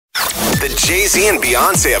the Jay-Z and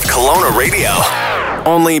Beyonce of Kelowna radio.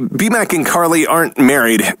 Only B-Mac and Carly aren't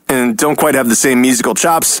married and don't quite have the same musical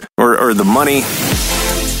chops or the money.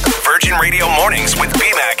 Virgin Radio Mornings with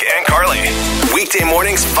B-Mac and Carly. Weekday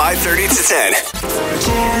mornings, 5:30 to 10.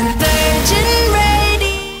 Virgin Radio.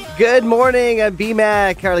 Good morning, I'm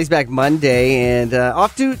B-Mac. Carly's back Monday and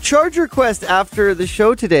off to Charger Quest after the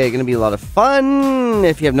show today. Going to be a lot of fun.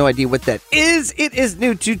 If you have no idea what that is, it is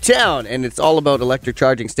new to town and it's all about electric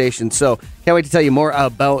charging stations. So can't wait to tell you more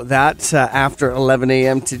about that after 11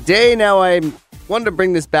 a.m. today. Now I wanted to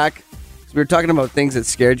bring this back because we were talking about things that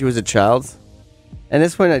scared you as a child. And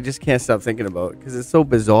this one I just can't stop thinking about because it's so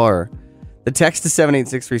bizarre. The text to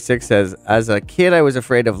 78636 says, as a kid, I was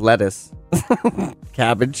afraid of lettuce,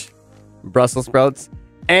 cabbage, Brussels sprouts,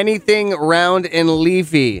 anything round and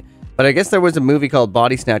leafy. But I guess there was a movie called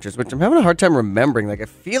Body Snatchers, which I'm having a hard time remembering. Like, I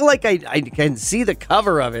feel like I can see the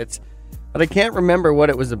cover of it, but I can't remember what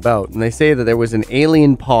it was about. And they say that there was an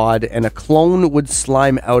alien pod and a clone would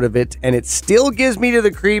slime out of it, and it still gives me to the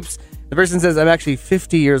creeps. The person says, I'm actually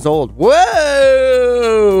 50 years old. Whoa!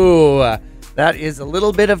 That is a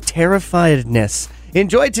little bit of terrifiedness.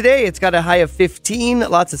 Enjoy today. It's got a high of 15.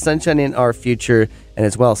 Lots of sunshine in our future. And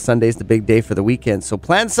as well, Sunday's the big day for the weekend. So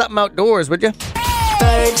plan something outdoors, would you?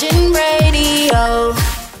 Virgin Radio.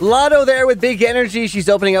 Lotto there with Big Energy. She's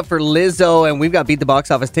opening up for Lizzo. And we've got Beat the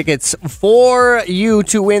Box Office tickets for you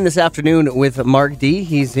to win this afternoon with Mark D.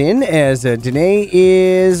 He's in as Danae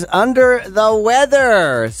is under the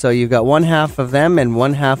weather. So you've got one half of them and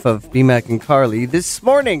one half of B-Mac and Carly this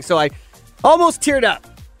morning. So I almost teared up.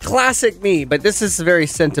 Classic me, but this is a very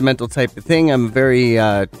sentimental type of thing. I'm a very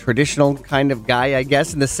traditional kind of guy, I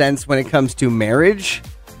guess, in the sense when it comes to marriage.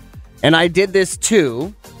 And I did this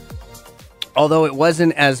too, although it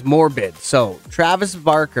wasn't as morbid. So, Travis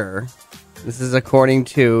Barker, this is according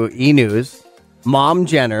to E! News, Mom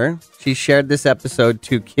Jenner, she shared this episode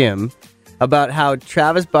to Kim about how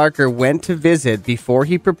Travis Barker went to visit before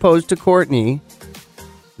he proposed to Courtney,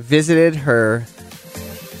 visited her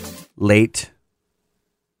late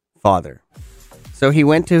father. So he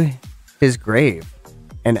went to his grave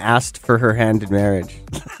and asked for her hand in marriage.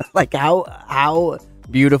 Like, how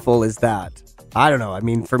beautiful is that? I don't know. I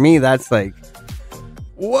mean, for me, that's like,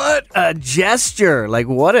 what a gesture. Like,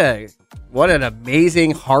 what an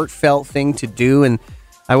amazing, heartfelt thing to do. And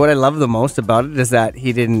what I love the most about it is that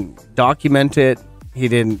he didn't document it. He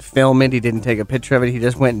didn't film it. He didn't take a picture of it. He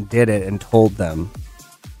just went and did it and told them.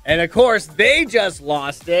 And, of course, they just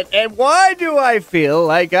lost it. And why do I feel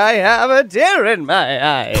like I have a tear in my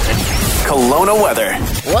eye? Kelowna weather.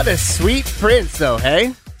 What a sweet prince, though,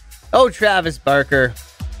 hey? Oh, Travis Barker.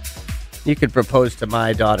 You could propose to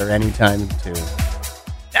my daughter anytime, too.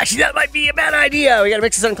 Actually, that might be a bad idea. We got a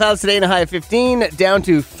mix of sun clouds today and a high of 15. Down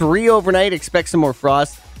to 3 overnight. Expect some more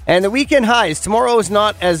frost. And the weekend highs. Tomorrow is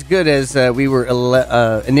not as good as we were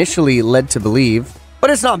initially led to believe. But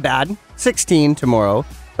it's not bad. 16 tomorrow.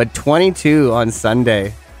 But 22 on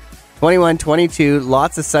Sunday. 21, 22,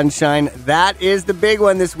 lots of sunshine. That is the big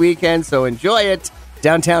one this weekend, so enjoy it.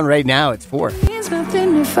 Downtown right now, it's 4.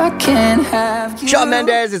 Shawn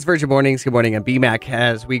Mendes, it's Virgin Mornings. Good morning, I'm B-Mac.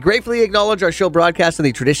 As we gratefully acknowledge our show broadcast on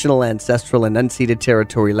the traditional, ancestral, and unceded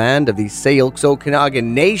territory land of the Sayulks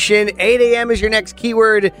Okanagan Nation. 8 a.m. is your next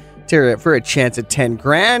keyword for a chance at 10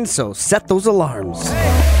 grand, so set those alarms.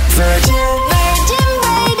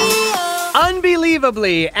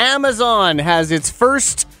 Unbelievably, Amazon has its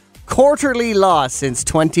first quarterly loss since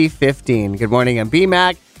 2015. Good morning, I'm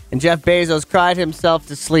B-Mac. And Jeff Bezos cried himself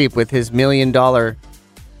to sleep with his $1 million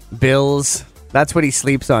bills. That's what he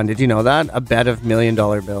sleeps on. Did you know that? A bed of $1 million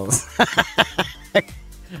bills.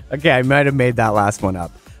 Okay, I might have made that last one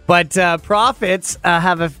up. But profits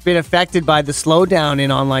have been affected by the slowdown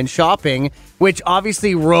in online shopping, which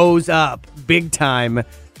obviously rose up big time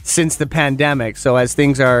since the pandemic. So as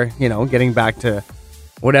things are, getting back to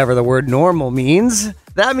whatever the word normal means,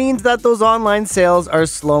 that means that those online sales are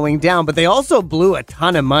slowing down. But they also blew a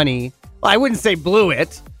ton of money. Well, I wouldn't say blew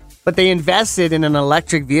it, but they invested in an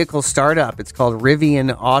electric vehicle startup. It's called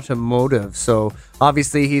Rivian Automotive. So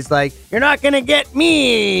obviously he's like, you're not going to get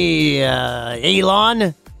me,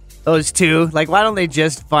 Elon. Those two. Like, why don't they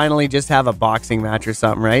finally have a boxing match or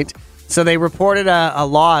something, right? So they reported a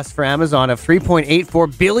loss for Amazon of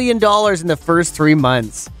 $3.84 billion in the first 3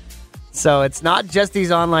 months. So it's not just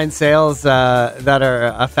these online sales that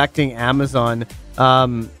are affecting Amazon.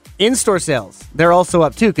 In-store sales, they're also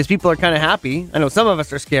up too, because people are kind of happy. I know some of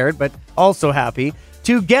us are scared, but also happy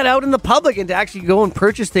to get out in the public and to actually go and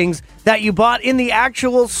purchase things that you bought in the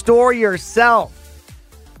actual store yourself.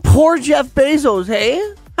 Poor Jeff Bezos, hey?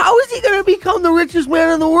 How is he going to become the richest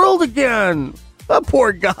man in the world again? A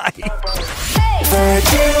poor guy.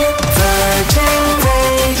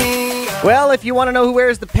 Well, if you want to know who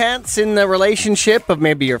wears the pants in the relationship of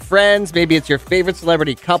maybe your friends, maybe it's your favorite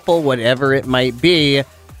celebrity couple, whatever it might be,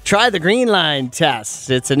 try the green line test.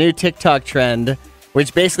 It's a new TikTok trend,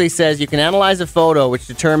 which basically says you can analyze a photo which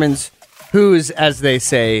determines who's, as they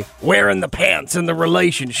say, wearing the pants in the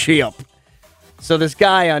relationship. So this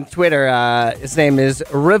guy on Twitter, his name is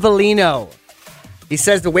Rivellino. He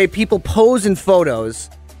says the way people pose in photos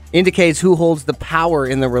indicates who holds the power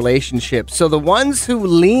in the relationship. So the ones who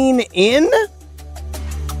lean in,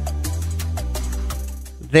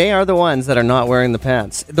 they are the ones that are not wearing the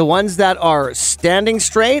pants. The ones that are standing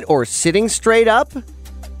straight or sitting straight up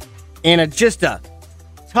in just a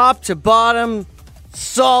top to bottom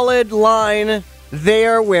solid line, they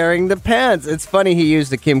are wearing the pants. It's funny he used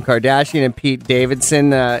the Kim Kardashian and Pete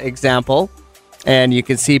Davidson example. And you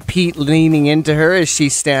can see Pete leaning into her as she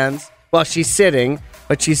stands. Well, she's sitting,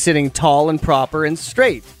 but she's sitting tall and proper and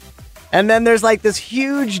straight. And then there's like this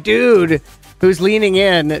huge dude who's leaning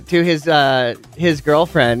in to his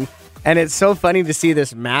girlfriend. And it's so funny to see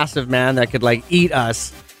this massive man that could like eat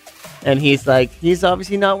us. And he's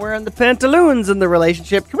obviously not wearing the pantaloons in the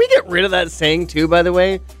relationship. Can we get rid of that saying too, by the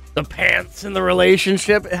way? The pants in the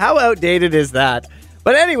relationship. How outdated is that?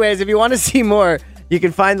 But anyways, if you want to see more, you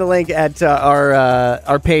can find the link at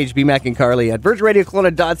our page, BMAC and Carly, at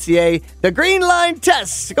virginradiokelowna.ca. The Green Line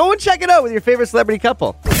Test. Go and check it out with your favorite celebrity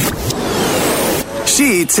couple.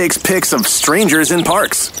 She takes pics of strangers in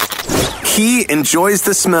parks. He enjoys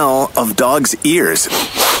the smell of dogs' ears.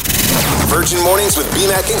 Virgin Mornings with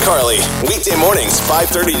BMAC and Carly. Weekday mornings,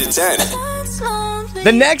 5:30 to 10.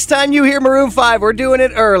 The next time you hear Maroon 5, we're doing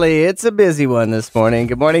it early. It's a busy one this morning.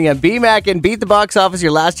 Good morning. I'm BMAC and Beat the Box Office,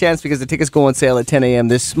 your last chance because the tickets go on sale at 10 a.m.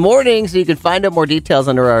 this morning. So you can find out more details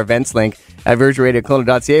under our events link at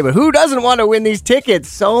virginradiokelowna.ca. But who doesn't want to win these tickets?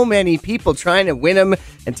 So many people trying to win them.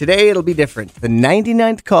 And today it'll be different. The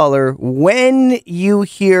 99th caller when you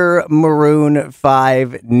hear Maroon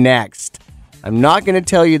 5 next. I'm not going to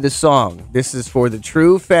tell you the song. This is for the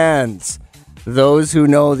true fans. Those who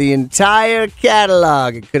know the entire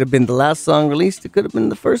catalog. It could have been the last song released. It could have been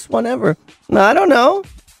the first one ever. No, I don't know.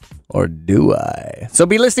 Or do I? So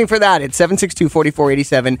be listening for that. It's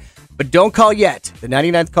 762-4487. But don't call yet. The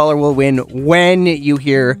 99th caller will win when you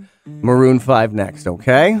hear Maroon 5 next,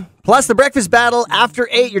 okay? Plus, the breakfast battle after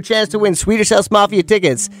 8, your chance to win Swedish House Mafia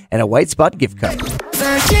tickets and a White Spot gift card.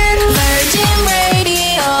 Virgin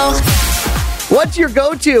Radio. What's your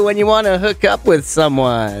go-to when you want to hook up with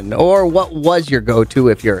someone? Or what was your go-to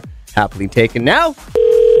if you're happily taken now?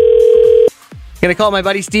 Gonna call my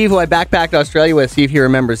buddy Steve, who I backpacked Australia with, see if he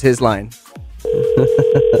remembers his line.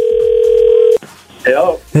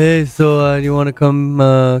 Hello. Hey, so you want to come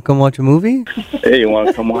watch a movie? Hey, you want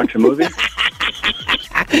to come watch a movie?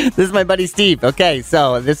 This is my buddy Steve. Okay,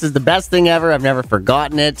 so this is the best thing ever. I've never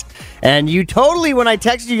forgotten it. And you totally, when I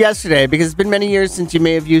texted you yesterday, because it's been many years since you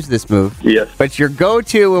may have used this move. Yes. But your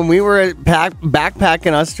go-to when we were backpacking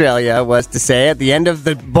in Australia was to say at the end of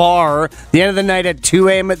the bar, the end of the night at 2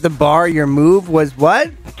 a.m. at the bar, your move was what?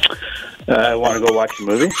 I want to go watch a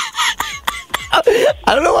movie. I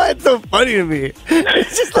don't know why it's so funny to me.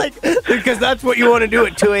 It's just like, because that's what you want to do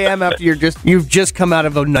at 2 a.m. after you've just come out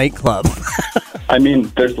of a nightclub. I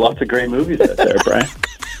mean, there's lots of great movies out there, Brian.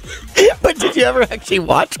 But did you ever actually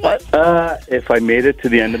watch one? If I made it to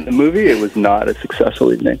the end of the movie, it was not a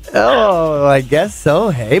successful evening. Oh, I guess so,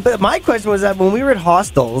 hey. But my question was that when we were at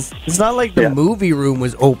hostels, it's not like the movie room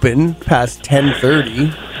was open past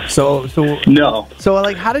 10:30. So No. So,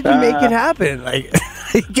 like, how did you make it happen? Like,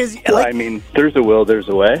 because I mean, there's a will, there's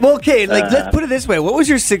a way. Well, okay, let's put it this way. What was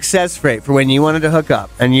your success rate for when you wanted to hook up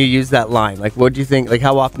and you used that line? Like, what do you think, like,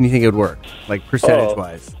 how often do you think it would work? Like,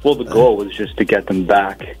 percentage-wise? Well, the goal was just to get them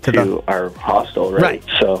back to our hostel, right?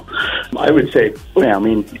 So I would say, I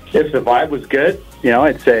mean, if the vibe was good,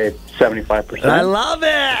 I'd say 75%. I love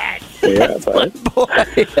it! Yeah, but boy.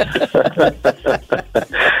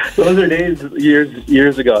 Those are days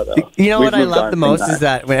years ago, though. You know what I love the most is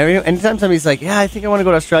that anytime somebody's like, yeah, I think I want to go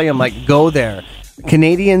to Australia, I'm like, go there.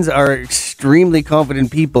 Canadians are extremely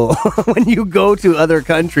confident people when you go to other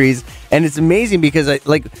countries, and it's amazing because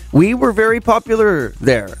we were very popular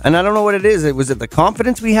there, and I don't know what it is. Was it the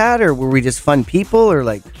confidence we had, or were we just fun people, or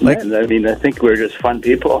like? I mean, I think we're just fun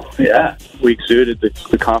people. Yeah, we exuded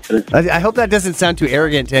the confidence. I hope that doesn't sound too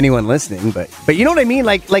arrogant to anyone listening, but you know what I mean.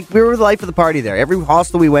 Like we were the life of the party there. Every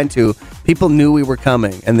hostel we went to, people knew we were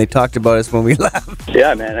coming, and they talked about us when we left.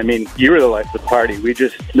 Yeah, man. I mean, you were the life of the party.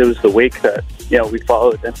 It was the wake that we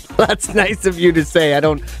followed them. That's nice of you to say. I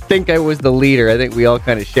don't think I was the leader. I think we all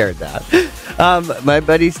kind of shared that. My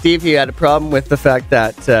buddy Steve, he had a problem with the fact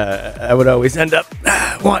that I would always end up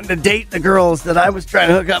wanting to date the girls that I was trying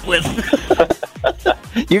to hook up with.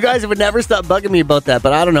 You guys would never stop bugging me about that,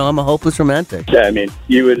 but I don't know. I'm a hopeless romantic. Yeah, I mean,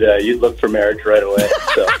 you'd look for marriage right away.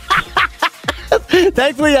 So.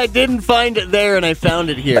 Thankfully, I didn't find it there, and I found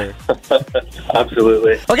it here.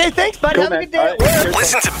 Absolutely. Okay, thanks, buddy. Cool, Have a man. good day. All right.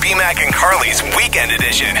 Listen to BMAC and Carly's Weekend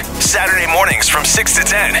Edition, Saturday mornings from 6 to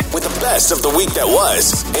 10, with the best of the week that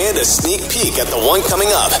was, and a sneak peek at the one coming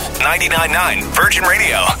up. 99.9 Virgin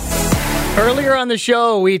Radio. Earlier on the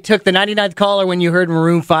show, we took the 99th caller when you heard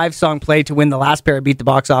Maroon 5 song play to win the last pair of Beat the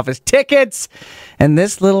Box Office tickets. And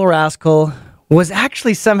this little rascal was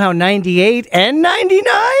actually somehow 98 and 99.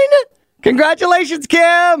 Congratulations,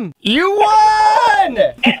 Kim! You won!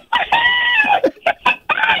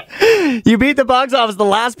 You beat the box office, the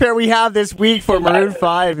last pair we have this week for Maroon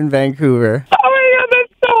 5 in Vancouver. Oh my God,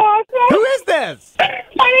 that's so awesome. Who is this?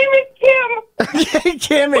 My name is Kim. Hey,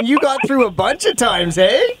 Kim, and you got through a bunch of times,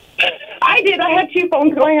 hey? I did. I had 2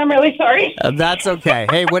 phones going. I'm really sorry. That's okay.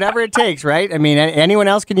 Hey, whatever it takes, right? I mean, anyone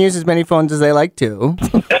else can use as many phones as they like to.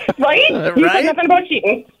 Right? You Right? said nothing about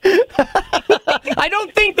cheating. I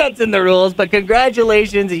don't think that's in the rules, but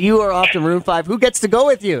congratulations. You are off to Maroon 5. Who gets to go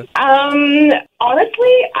with you?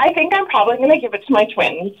 Honestly, I think I'm probably going to give it to my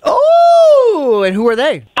twins. Oh, and who are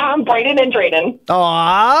they? Brayden and Drayden.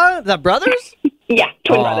 Aw, the brothers? Yeah,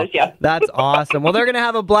 twin Aw, brothers, yeah. That's awesome. Well, they're going to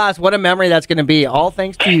have a blast. What a memory that's going to be. All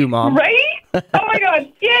thanks to you, Mom. Right? Oh my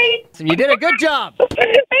God, yay. You did a good job.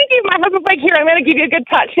 Thank you. My husband's like, here, I'm going to give you a good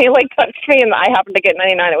touch. And he touched me and I happened to get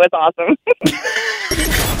 99. It was awesome.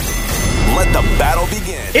 Let the battle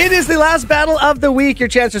begin. It is the last battle of the week. Your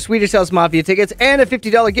chance for Swedish House Mafia tickets and a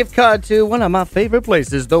 $50 gift card to one of my favorite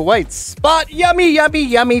places, the White Spot. Yummy, yummy,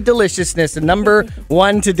 yummy deliciousness. And number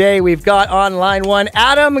 1 today, we've got on line 1.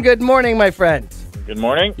 Adam, good morning, my friend. Good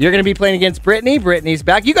morning. You're going to be playing against Brittany. Brittany's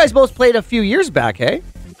back. You guys both played a few years back, hey?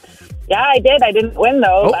 Yeah, I did. I didn't win,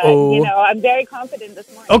 though. Uh-oh. But, I'm very confident this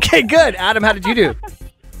morning. Okay, good. Adam, how did you do?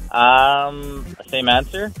 Same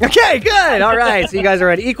answer. Okay, good. All right. So you guys are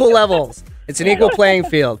at equal levels. It's an equal playing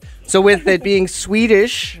field. So with it being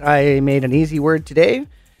Swedish, I made an easy word today.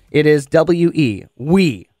 It is W-E.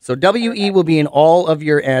 We. So W-E will be in all of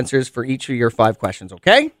your answers for each of your 5 questions,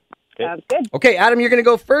 okay? Sounds good. Okay, Adam, you're going to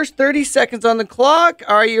go first. 30 seconds on the clock.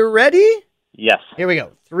 Are you ready? Yes. Here we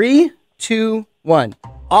go. 3, 2, 1.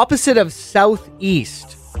 Opposite of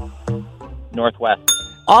southeast. Northwest.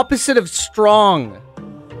 Opposite of strong.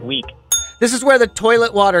 Weak. This is where the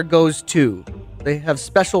toilet water goes to. They have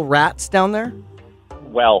special rats down there.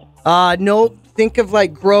 Well. No. Think of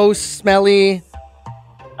gross, smelly.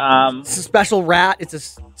 It's a special rat.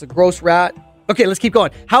 It's a gross rat. Okay, let's keep going.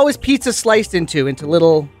 How is pizza sliced into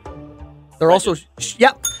little? They're also.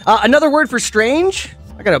 Yep. Another word for strange.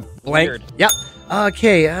 I got a blank. Weird. Yep.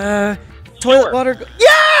 Okay. Toilet water. Yeah!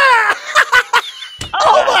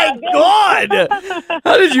 Oh my God!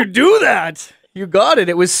 How did you do that? You got it.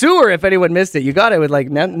 It was sewer. If anyone missed it, you got it with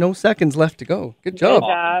no seconds left to go. Good job. Good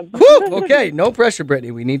job. Whew, okay, no pressure, Brittany.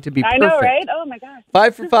 We need to be I perfect. know, right? Oh, my God.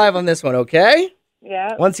 5 for 5 on this one, okay?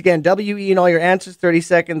 Yeah, Once again, W-E in all your answers. 30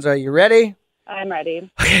 seconds. Are you ready? I'm ready.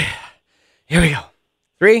 Here we go.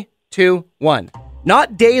 3, 2, 1.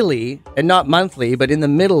 Not daily and not monthly, but in the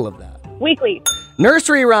middle of that. Weekly.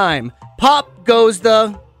 Nursery rhyme. Pop goes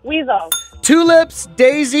the... Weasel. Tulips,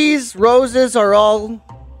 daisies, roses are all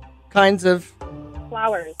kinds of...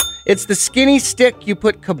 Flowers. It's the skinny stick you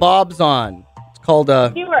put kebabs on. It's called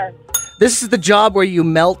a... Skewer. This is the job where you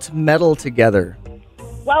melt metal together.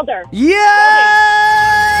 Welder. Yes!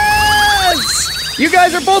 You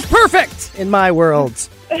guys are both perfect in my world.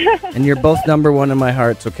 And you're both number 1 in my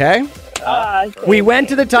hearts, okay? We went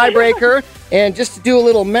to the tiebreaker, and just to do a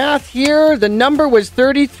little math here, the number was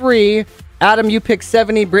 33. Adam, you picked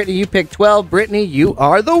 70. Brittany, you picked 12. Brittany, you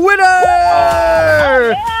are the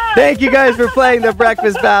winner! Thank you guys for playing the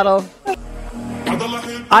breakfast battle.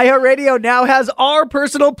 iHeartRadio now has our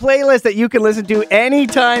personal playlist that you can listen to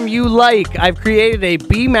anytime you like. I've created a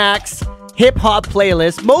B-Max hip-hop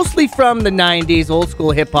playlist, mostly from the 90s, old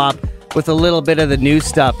school hip-hop, with a little bit of the new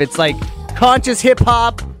stuff. It's like conscious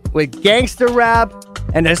hip-hop with gangster rap,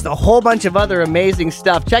 and there's a whole bunch of other amazing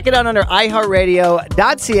stuff. Check it out under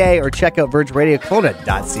iHeartRadio.ca or check out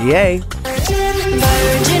VirginRadioKelowna.ca.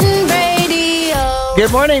 Virgin Radio.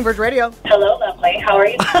 Good morning, Virgin Radio. Hello, lovely. How are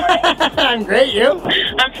you this morning? I'm great, you?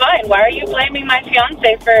 I'm fine. Why are you blaming my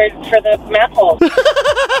fiance for the manhole?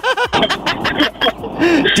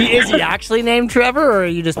 Is he actually named Trevor, or are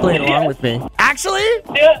you just playing along with me? Actually?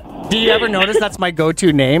 Yeah. Do you ever notice that's my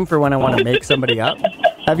go-to name for when I want to make somebody up?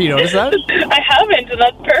 Have you noticed that? I haven't, and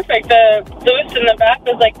that's perfect. Lewis in the back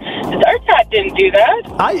was like, our cat didn't do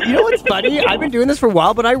that. You know what's funny? I've been doing this for a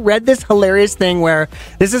while, but I read this hilarious thing where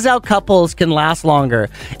this is how couples can last longer.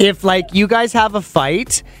 If, like, you guys have a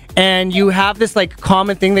fight and you have this, like,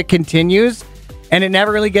 common thing that continues and it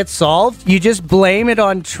never really gets solved, you just blame it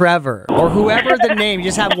on Trevor or whoever the name. You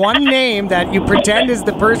just have one name that you pretend is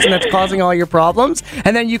the person that's causing all your problems,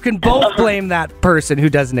 and then you can both blame that person who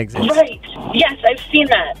doesn't exist. Right. Yes, I've seen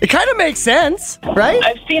that. It kind of makes sense, right?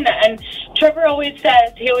 I've seen that. And Trevor always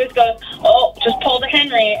says, he always goes, oh, just pull the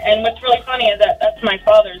Henry. And what's really funny is that that's my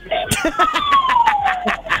father's name.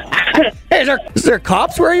 Hey, is there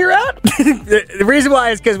cops where you're at? The reason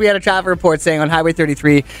why is because we had a traffic report saying on Highway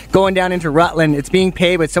 33 going down into Rutland, it's being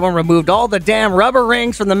paved, but someone removed all the damn rubber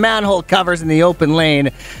rings from the manhole covers in the open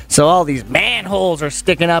lane. So all these manholes are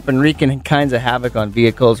sticking up and wreaking kinds of havoc on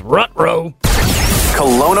vehicles. Rut-row.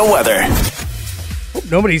 Kelowna weather. Hope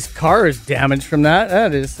nobody's car is damaged from that.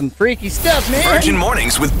 That is some freaky stuff, man. Virgin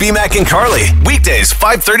Mornings with BMAC and Carly. Weekdays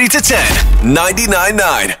 5:30 to 10.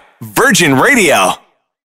 99.9 Virgin Radio.